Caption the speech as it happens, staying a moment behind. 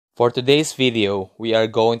For today's video, we are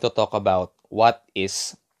going to talk about what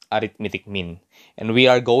is arithmetic mean, and we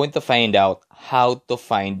are going to find out how to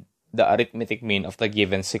find the arithmetic mean of the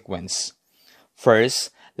given sequence.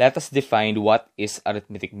 First, let us define what is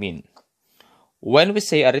arithmetic mean. When we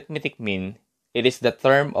say arithmetic mean, it is the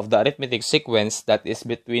term of the arithmetic sequence that is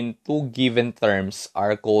between two given terms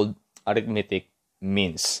are called arithmetic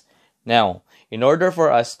means. Now, in order for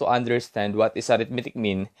us to understand what is arithmetic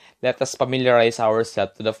mean, let us familiarize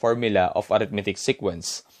ourselves to the formula of arithmetic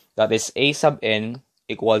sequence. That is a sub n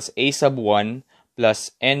equals a sub 1 plus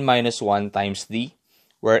n minus 1 times d,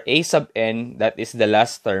 where a sub n, that is the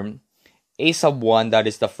last term, a sub 1, that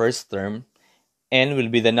is the first term, n will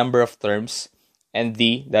be the number of terms, and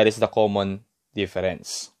d, that is the common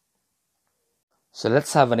difference. So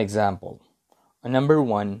let's have an example. On number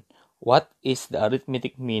 1, what is the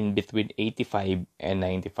arithmetic mean between 85 and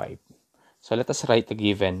 95? So let us write the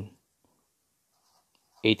given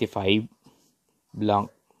 85 blank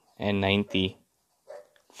and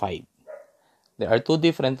 95. There are two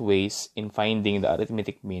different ways in finding the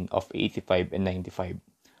arithmetic mean of 85 and 95.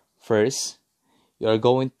 First, you are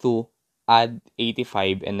going to add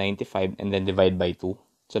 85 and 95 and then divide by 2.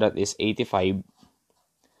 So that is 85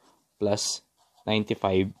 plus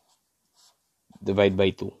 95 divided by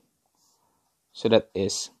 2. So that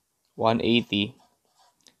is 180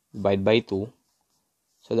 divided by 2.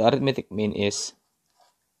 So the arithmetic mean is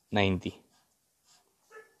 90.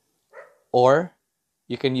 Or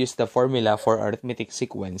you can use the formula for arithmetic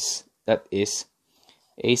sequence, that is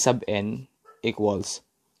a sub n equals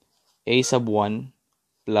a sub 1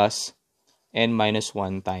 plus n minus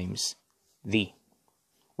 1 times d,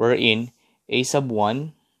 wherein a sub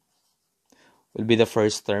 1 will be the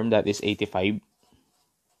first term, that is 85,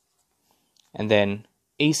 and then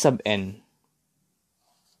a sub n,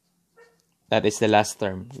 that is the last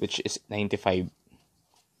term, which is 95,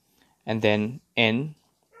 and then n,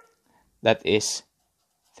 that is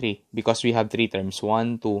 3, because we have 3 terms,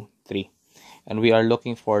 1, 2, 3, and we are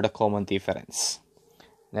looking for the common difference.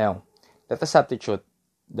 Now, let us substitute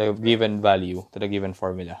the given value to the given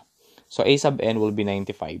formula. So a sub n will be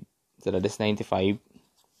 95, so that is 95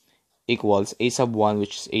 equals a sub 1,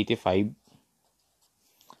 which is 85,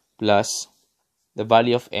 plus the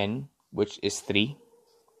value of n, which is 3,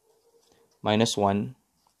 minus 1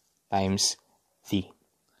 times d.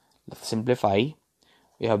 Let's simplify.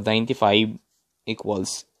 We have 95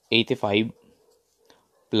 equals 85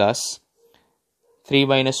 plus 3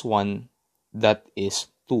 minus 1, that is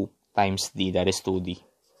 2 times d, that is 2d.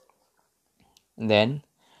 And then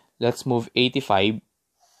let's move 85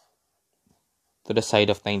 to the side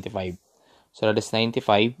of 95. So that is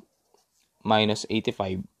 95 minus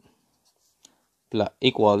 85 plus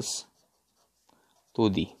equals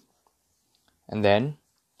 2d. And then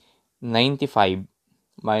 95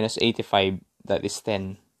 minus 85, that is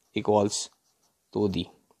 10, equals 2d.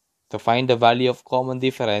 To find the value of common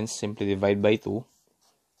difference, simply divide by 2.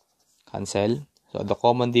 Cancel. So the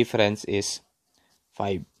common difference is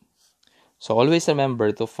 5. So always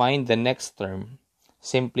remember, to find the next term,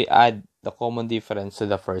 simply add the common difference to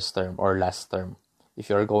the first term or last term if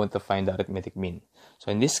you are going to find the arithmetic mean.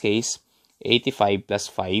 So in this case, 85 plus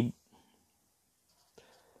 5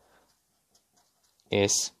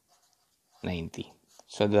 is 90.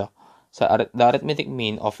 So the arithmetic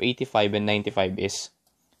mean of 85 and 95 is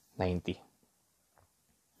 90.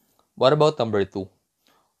 What about number 2?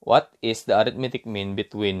 What is the arithmetic mean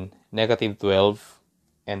between negative 12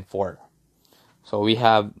 and 4? So we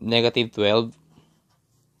have negative 12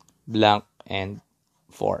 blank and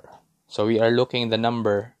 4. So we are looking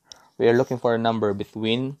for a number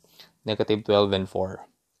between negative 12 and 4.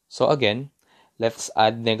 So again, let's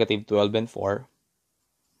add negative 12 and 4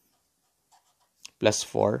 plus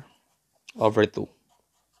 4 over 2.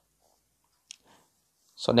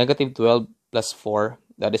 So negative 12 plus 4,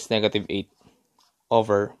 that is negative 8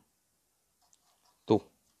 over 2.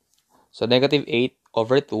 So negative 8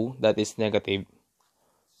 over 2, that is negative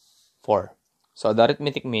 4. So the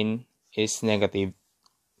arithmetic mean is negative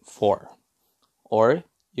 4. Or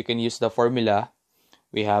you can use the formula.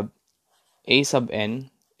 We have a sub n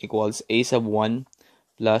equals a sub 1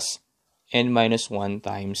 plus n minus 1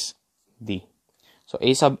 times d. So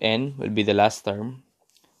a sub n will be the last term,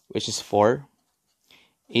 which is 4.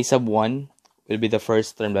 A sub 1 will be the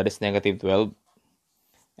first term, that is negative 12.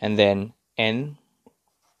 And then n,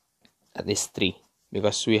 that is 3,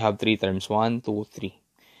 because we have 3 terms, 1, 2, 3.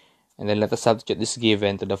 And then let us substitute this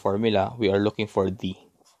given to the formula. We are looking for d.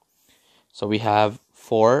 So we have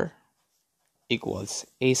 4 equals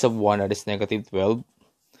a sub 1, that is negative 12,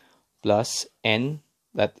 plus n,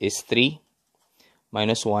 that is 3,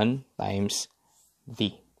 minus 1 times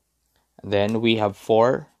d. And then we have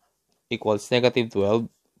 4 equals negative 12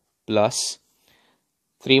 plus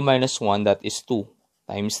 3 minus 1, that is 2,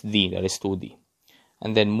 times d, that is 2d.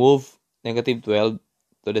 And then move negative 12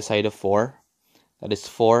 to the side of 4, that is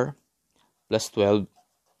 4 plus 12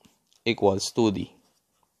 equals 2d.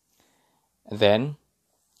 And then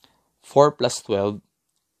 4 plus 12,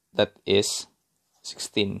 that is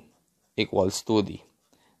 16, equals 2d.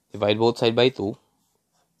 Divide both sides by 2.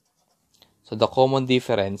 So the common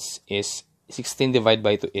difference is 16 divided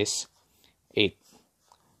by 2 is 8.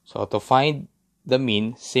 So to find the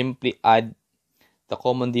mean, simply add the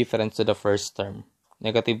common difference to the first term.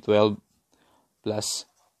 Negative 12 plus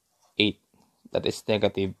 8, that is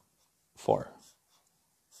negative 4.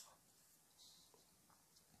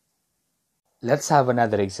 Let's have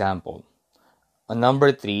another example. On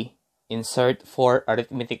number 3, insert 4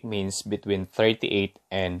 arithmetic means between 38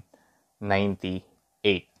 and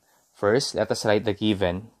 98. First, let us write the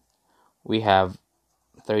given. We have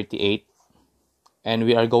 38, and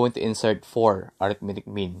we are going to insert 4 arithmetic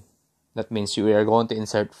mean. That means we are going to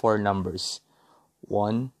insert 4 numbers.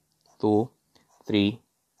 1, 2, 3,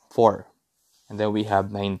 4. And then we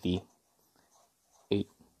have 98.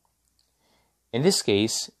 In this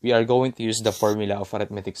case, we are going to use the formula of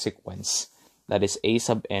arithmetic sequence. That is a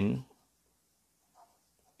sub n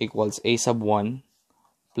equals a sub 1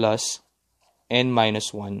 plus n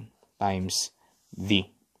minus 1 times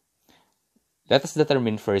d. Let us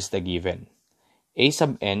determine first the given. A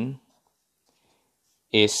sub n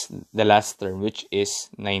is the last term, which is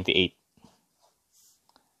 98.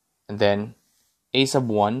 And then a sub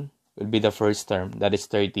 1 will be the first term, that is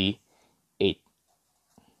 38.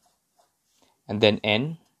 And then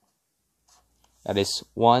n, that is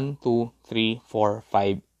 1, 2, 3, 4,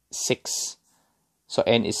 5, 6. So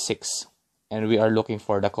n is 6. And we are looking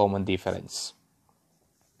for the common difference.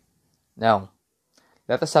 Now,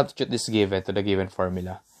 let us substitute this given to the given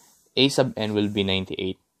formula. A sub n will be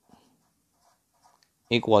 98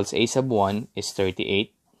 equals a sub 1 is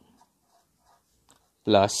 38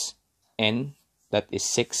 plus n, that is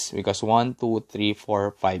 6, because 1, 2, 3,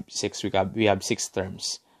 4, 5, 6, we have 6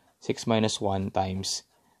 terms. 6 minus 1 times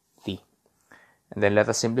t. And then let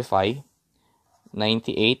us simplify.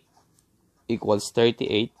 98 equals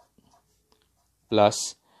 38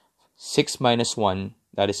 plus 6 minus 1,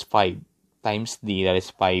 that is 5, times d, that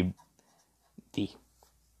is 5d.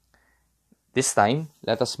 This time,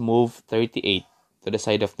 let us move 38 to the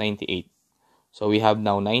side of 98. So we have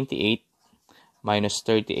now 98 minus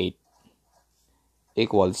 38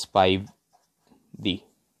 equals 5d.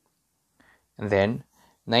 And then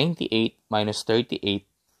 98 minus 38,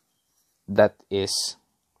 that is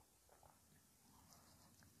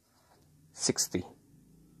 60.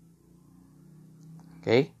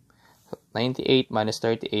 Okay? So 98 minus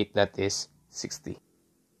 38, that is 60.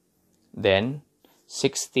 Then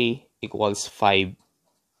 60 equals 5d.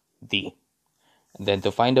 And then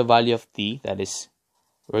to find the value of d, that is,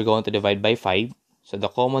 we're going to divide by 5. So the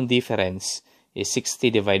common difference is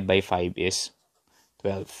 60 divided by 5 is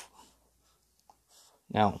 12.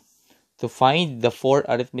 Now, to find the 4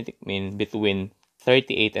 arithmetic mean between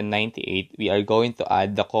 38 and 98, we are going to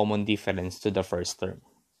add the common difference to the first term.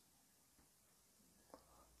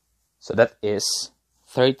 So that is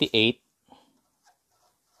 38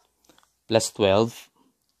 plus 12,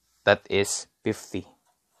 that is 50.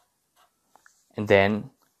 And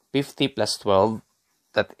then 50 plus 12,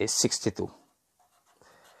 that is 62.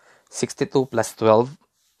 62 plus 12,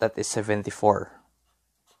 that is 74.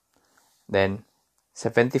 Then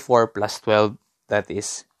 74 plus 12, that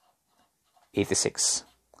is 86.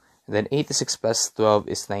 And then 86 plus 12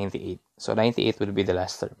 is 98. So 98 will be the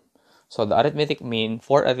last term. So the arithmetic mean,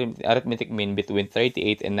 4 arithmetic mean between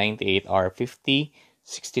 38 and 98 are 50,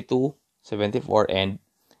 62, 74, and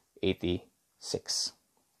 86.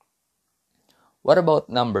 What about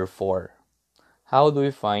number 4? How do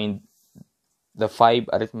we find the 5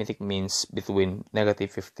 arithmetic means between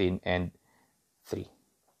negative 15 and 3?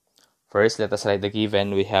 First, let us write the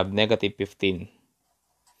given. We have negative 15.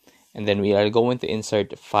 And then we are going to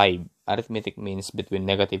insert 5 arithmetic means between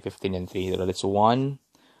negative 15 and 3. So that's 1,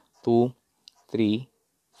 2, 3,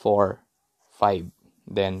 4, 5.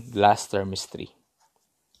 Then the last term is 3.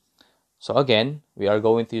 So again, we are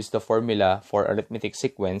going to use the formula for arithmetic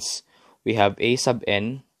sequence. We have a sub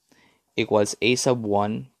n equals a sub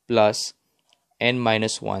 1 plus n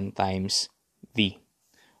minus 1 times d,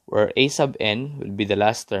 where a sub n will be the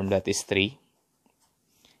last term, that is 3.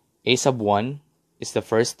 A sub 1 is the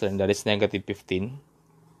first term, that is negative 15.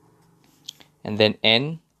 And then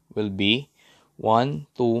n will be 1,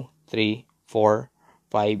 2, 3, 4,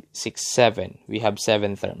 5, 6, 7. We have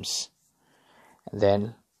 7 terms. And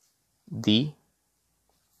then D.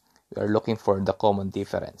 We are looking for the common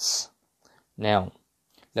difference. Now,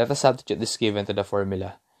 let us substitute this given to the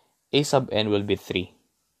formula. A sub n will be 3.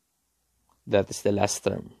 That is the last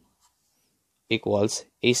term. Equals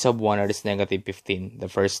A sub 1, that is negative 15, the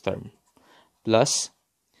first term. Plus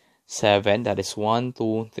 7, that is 1,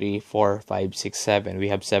 2, 3, 4, 5, 6, 7. We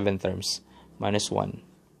have 7 terms. Minus 1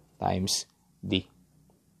 times D.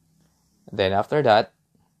 Then after that,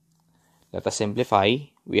 let us simplify.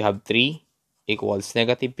 We have 3 equals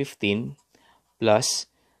negative 15 plus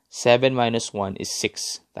 7 minus 1 is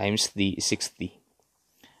 6 times D is 60.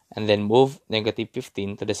 And then move negative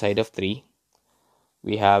 15 to the side of 3.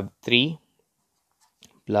 We have 3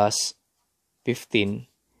 plus 15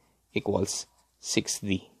 equals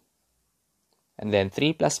 6D. And then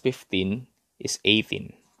 3 plus 15 is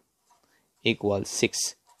 18 equals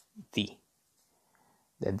 6D.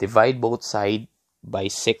 Then divide both sides by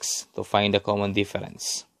 6 to find the common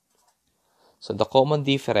difference. So the common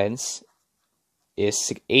difference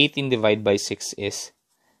is 18 divided by 6 is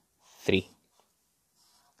 3.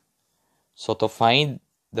 So to find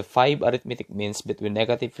the 5 arithmetic means between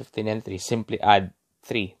negative 15 and 3, simply add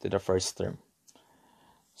 3 to the first term.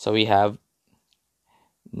 So we have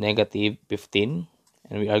negative 15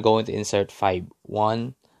 and we are going to insert 5.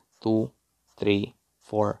 1, 2, 3,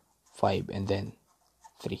 4, 5 and then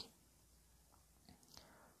 3.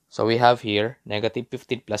 So we have here negative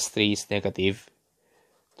 15 plus 3 is negative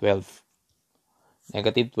 12.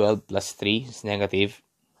 Negative 12 plus 3 is negative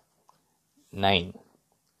 9.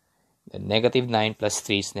 Then negative 9 plus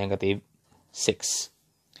 3 is negative 6.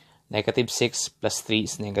 Negative 6 plus 3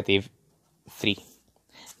 is negative 3.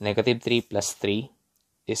 Negative 3 plus 3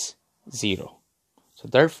 is 0. So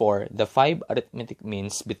therefore, the 5 arithmetic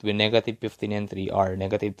means between negative 15 and 3 are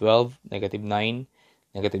negative 12, negative 9,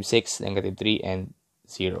 negative 6, negative 3, and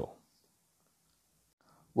 0.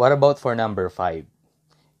 What about for number 5?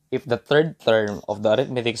 If the third term of the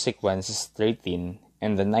arithmetic sequence is 13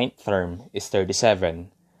 and the ninth term is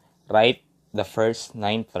 37, write the first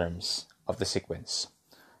 9 terms of the sequence.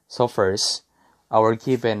 So first, our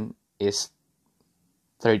given is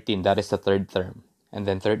 13, that is the third term, and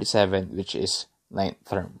then 37, which is ninth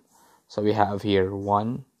term. So we have here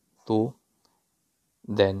 1, 2,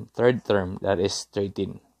 then third term, that is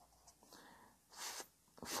 13.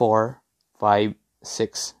 4, 5,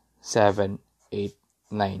 6, 7, 8,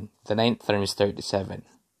 9. The ninth term is 37.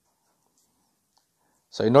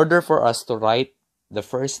 So in order for us to write the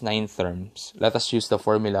first 9 terms, let us use the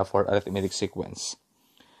formula for arithmetic sequence.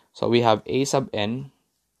 So we have A sub n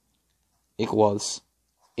equals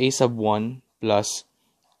A sub 1 plus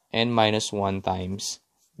n minus 1 times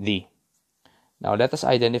D. Now let us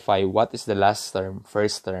identify what is the last term,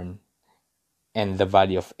 first term, and the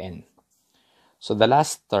value of n. So the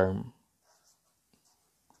last term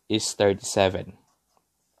is 37.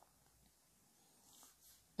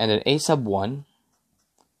 And then A sub 1,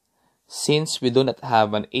 since we do not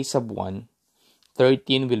have an A sub 1,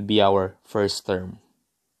 13 will be our first term.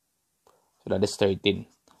 So that is 13.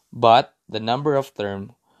 But the number of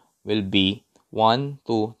term will be 1,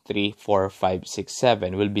 2, 3, 4, 5, 6,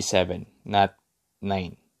 7 will be 7, not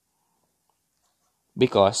 9.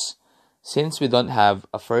 Because since we don't have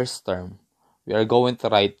a first term, we are going to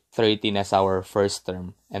write 13 as our first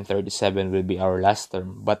term and 37 will be our last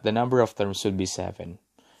term, but the number of terms will be 7.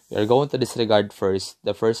 We are going to disregard first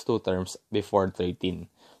the first 2 terms before 13.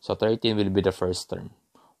 So 13 will be the first term.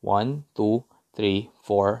 1, 2, 3,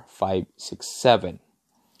 4, 5, 6, 7.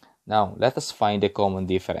 Now, let us find the common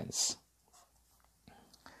difference.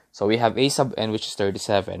 So we have A sub n, which is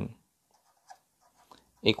 37,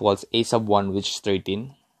 equals A sub 1, which is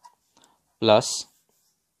 13, plus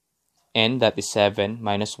n, that is 7,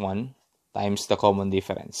 minus 1, times the common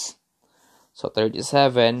difference. So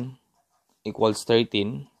 37 equals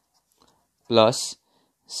 13, plus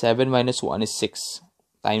 7 minus 1 is 6,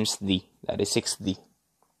 times D, that is 6D.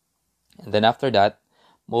 And then after that,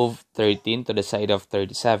 move 13 to the side of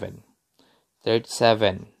 37.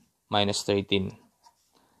 37 minus 13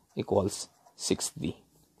 equals 6D.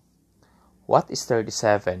 What is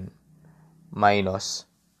 37 minus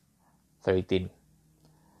 13?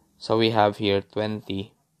 So we have here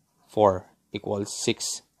 24 equals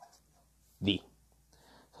 6D.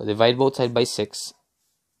 So divide both sides by 6.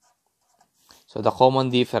 So the common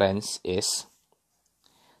difference is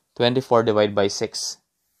 24 divided by 6.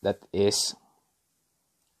 That is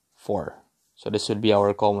 4. So this will be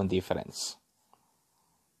our common difference.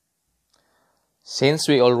 Since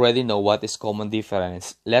we already know what is common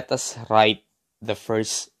difference, let us write the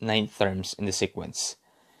first 9 terms in the sequence.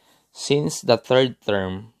 Since the third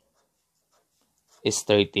term is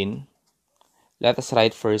 13, let us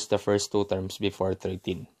write first the first two terms before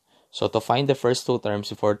 13. So to find the first two terms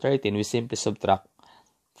before 13, we simply subtract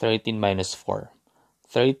 13 minus 4.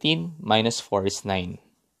 13 minus 4 is 9.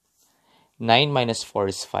 9 minus 4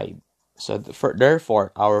 is 5. So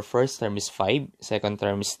therefore, our first term is 5, second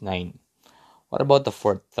term is 9. What about the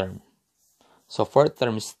fourth term? So fourth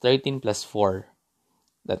term is 13 plus 4,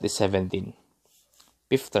 that is 17.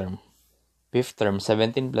 Fifth term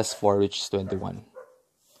 17 plus 4, which is 21.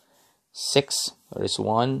 6, there is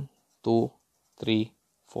 1, 2, 3,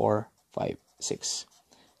 4, 5, 6,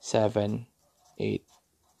 7, 8,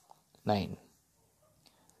 9.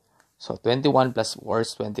 So 21 plus 4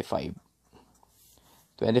 is 25.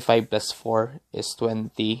 25 plus 4 is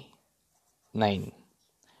 29.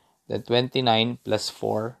 Then 29 plus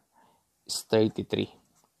 4 is 33.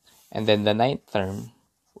 And then the ninth term,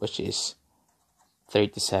 which is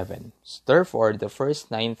 37. So therefore, the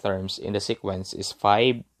first 9 terms in the sequence is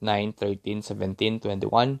 5, 9, 13, 17,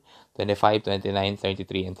 21, 25, 29,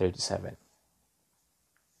 33, and 37.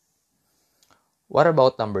 What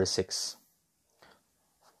about number 6?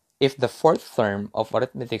 If the fourth term of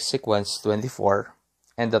arithmetic sequence is 24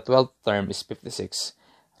 and the 12th term is 56,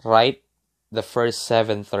 write the first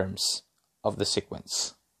 7 terms of the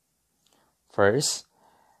sequence. First,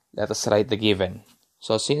 let us write the given.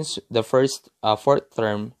 So since the fourth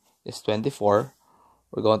term is 24,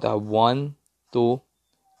 we're going to have 1, 2,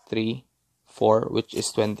 3, 4, which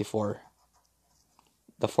is 24,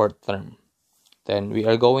 the fourth term. Then we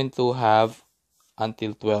are going to have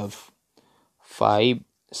until 12, 5,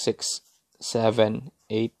 6, 7,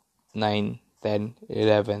 8, 9, 10,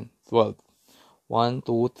 11, 12. 1,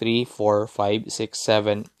 2, 3, 4, 5, 6,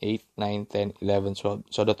 7, 8, 9, 10, 11, 12.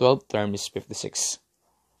 So the 12th term is 56.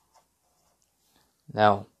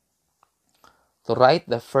 Now, to write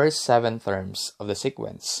the first 7 terms of the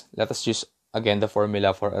sequence, let us use again the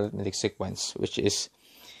formula for arithmetic sequence, which is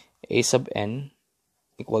a sub n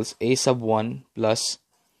equals a sub 1 plus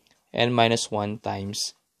n minus 1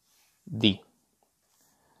 times d.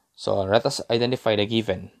 So let us identify the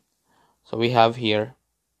given. So we have here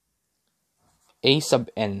a sub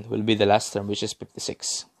n will be the last term, which is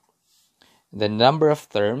 56. The number of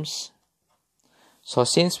terms, so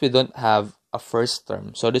since we don't have a first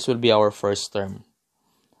term, so this will be our first term,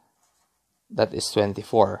 that is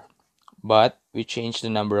 24, but we change the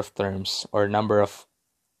number of terms or number of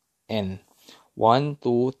n. 1,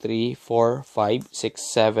 2, 3, 4, 5,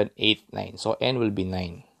 6, 7, 8, 9. So n will be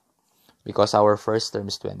 9 because our first term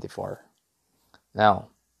is 24. Now,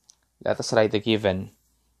 let us write the given.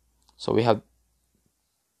 So we have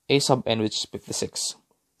a sub n, which is 56.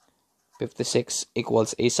 56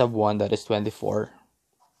 equals a sub 1, that is 24,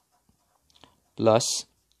 plus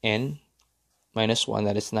n minus 1,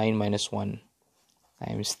 that is 9 minus 1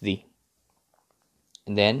 times d.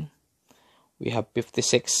 And then we have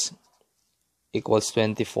 56 equals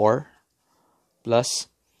 24 plus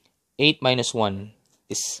 8 minus 1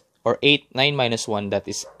 is, or 9 minus 1, that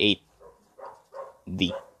is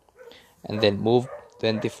 8d. And then move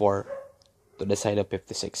 24 to the side of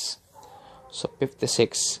 56. So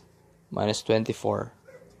 56 minus 24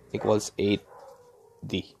 equals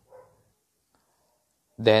 8d.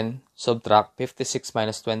 Then subtract 56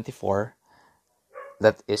 minus 24,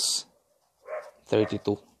 that is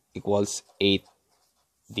 32, equals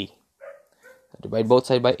 8d. Divide both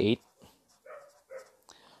sides by 8.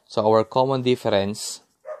 So our common difference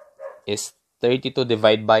is 32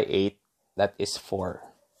 divided by 8, that is 4.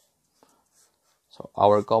 So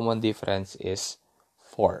our common difference is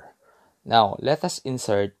 4. Now let us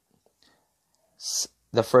insert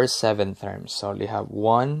the first 7 terms. So we have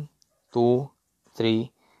 1, 2,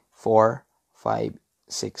 3, 4, 5,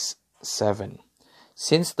 6, 7.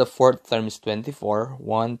 Since the fourth term is 24,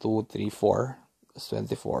 1, 2, 3, 4 is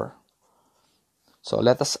 24. So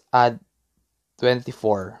let us add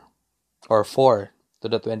 24 or 4 to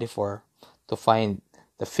the 24 to find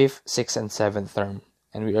the 5th, 6th, and 7th term.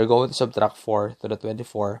 And we are going to subtract 4 to the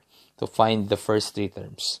 24 to find the first 3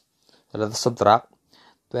 terms. So let us subtract.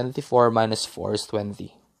 24 minus 4 is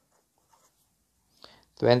 20.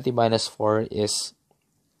 20 minus 4 is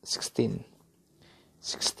 16.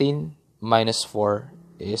 16 minus 4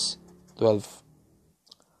 is 12.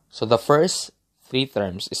 So the first 3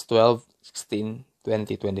 terms is 12, 16,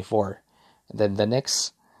 20, 24. And then the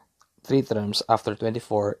next 3 terms after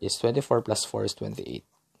 24 is 24 plus 4 is 28.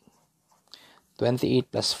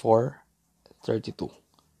 28 plus 4, 32.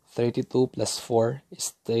 32 plus 4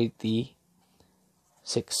 is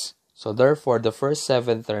 36. So therefore, the first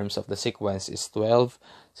 7 terms of the sequence is 12,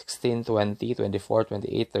 16, 20, 24,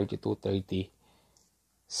 28, 32,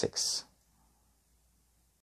 36.